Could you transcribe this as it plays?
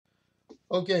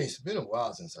Okay, it's been a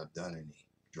while since I've done any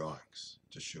drawings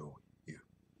to show you,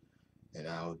 and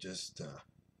I'll just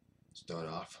start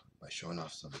off by showing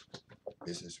off some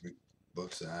business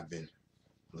books that I've been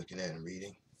looking at and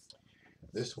reading.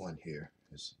 This one here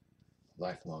is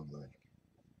Lifelong Learning,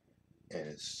 and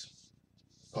it's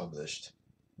published,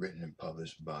 written and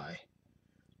published by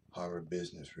Harvard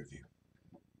Business Review.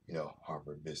 You know,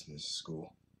 Harvard Business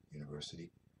School,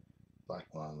 University,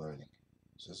 Lifelong Learning.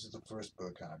 So this is the first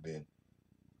book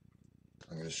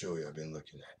I'm going to show you I've been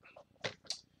looking at.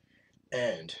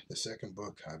 And the second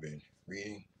book I've been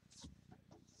reading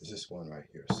is this one right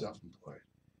here, Self-Employed.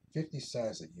 50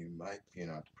 Signs That You Might Be an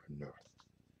Entrepreneur,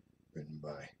 written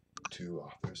by two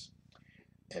authors.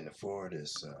 And the foreword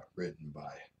is written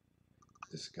by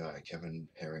this guy, Kevin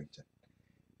Harrington,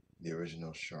 the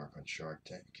original shark on Shark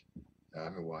Tank. Now,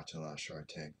 I've been watching a lot of Shark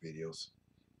Tank videos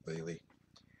lately,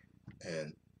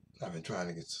 and I've been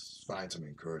trying to find some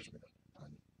encouragement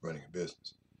on running a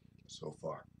business. So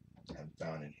far, I haven't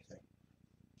found anything.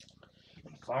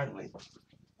 And finally,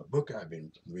 a book I've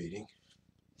been reading,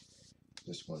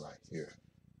 this one right here,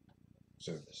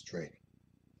 Service Training,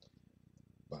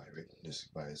 by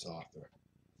his author,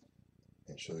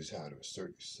 and shows you how to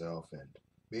assert yourself and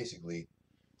basically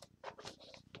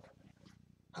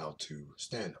how to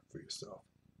stand up for yourself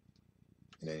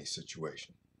in any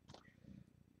situation.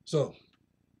 So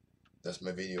that's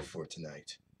my video for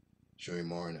tonight. Show you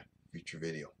more in a future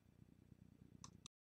video.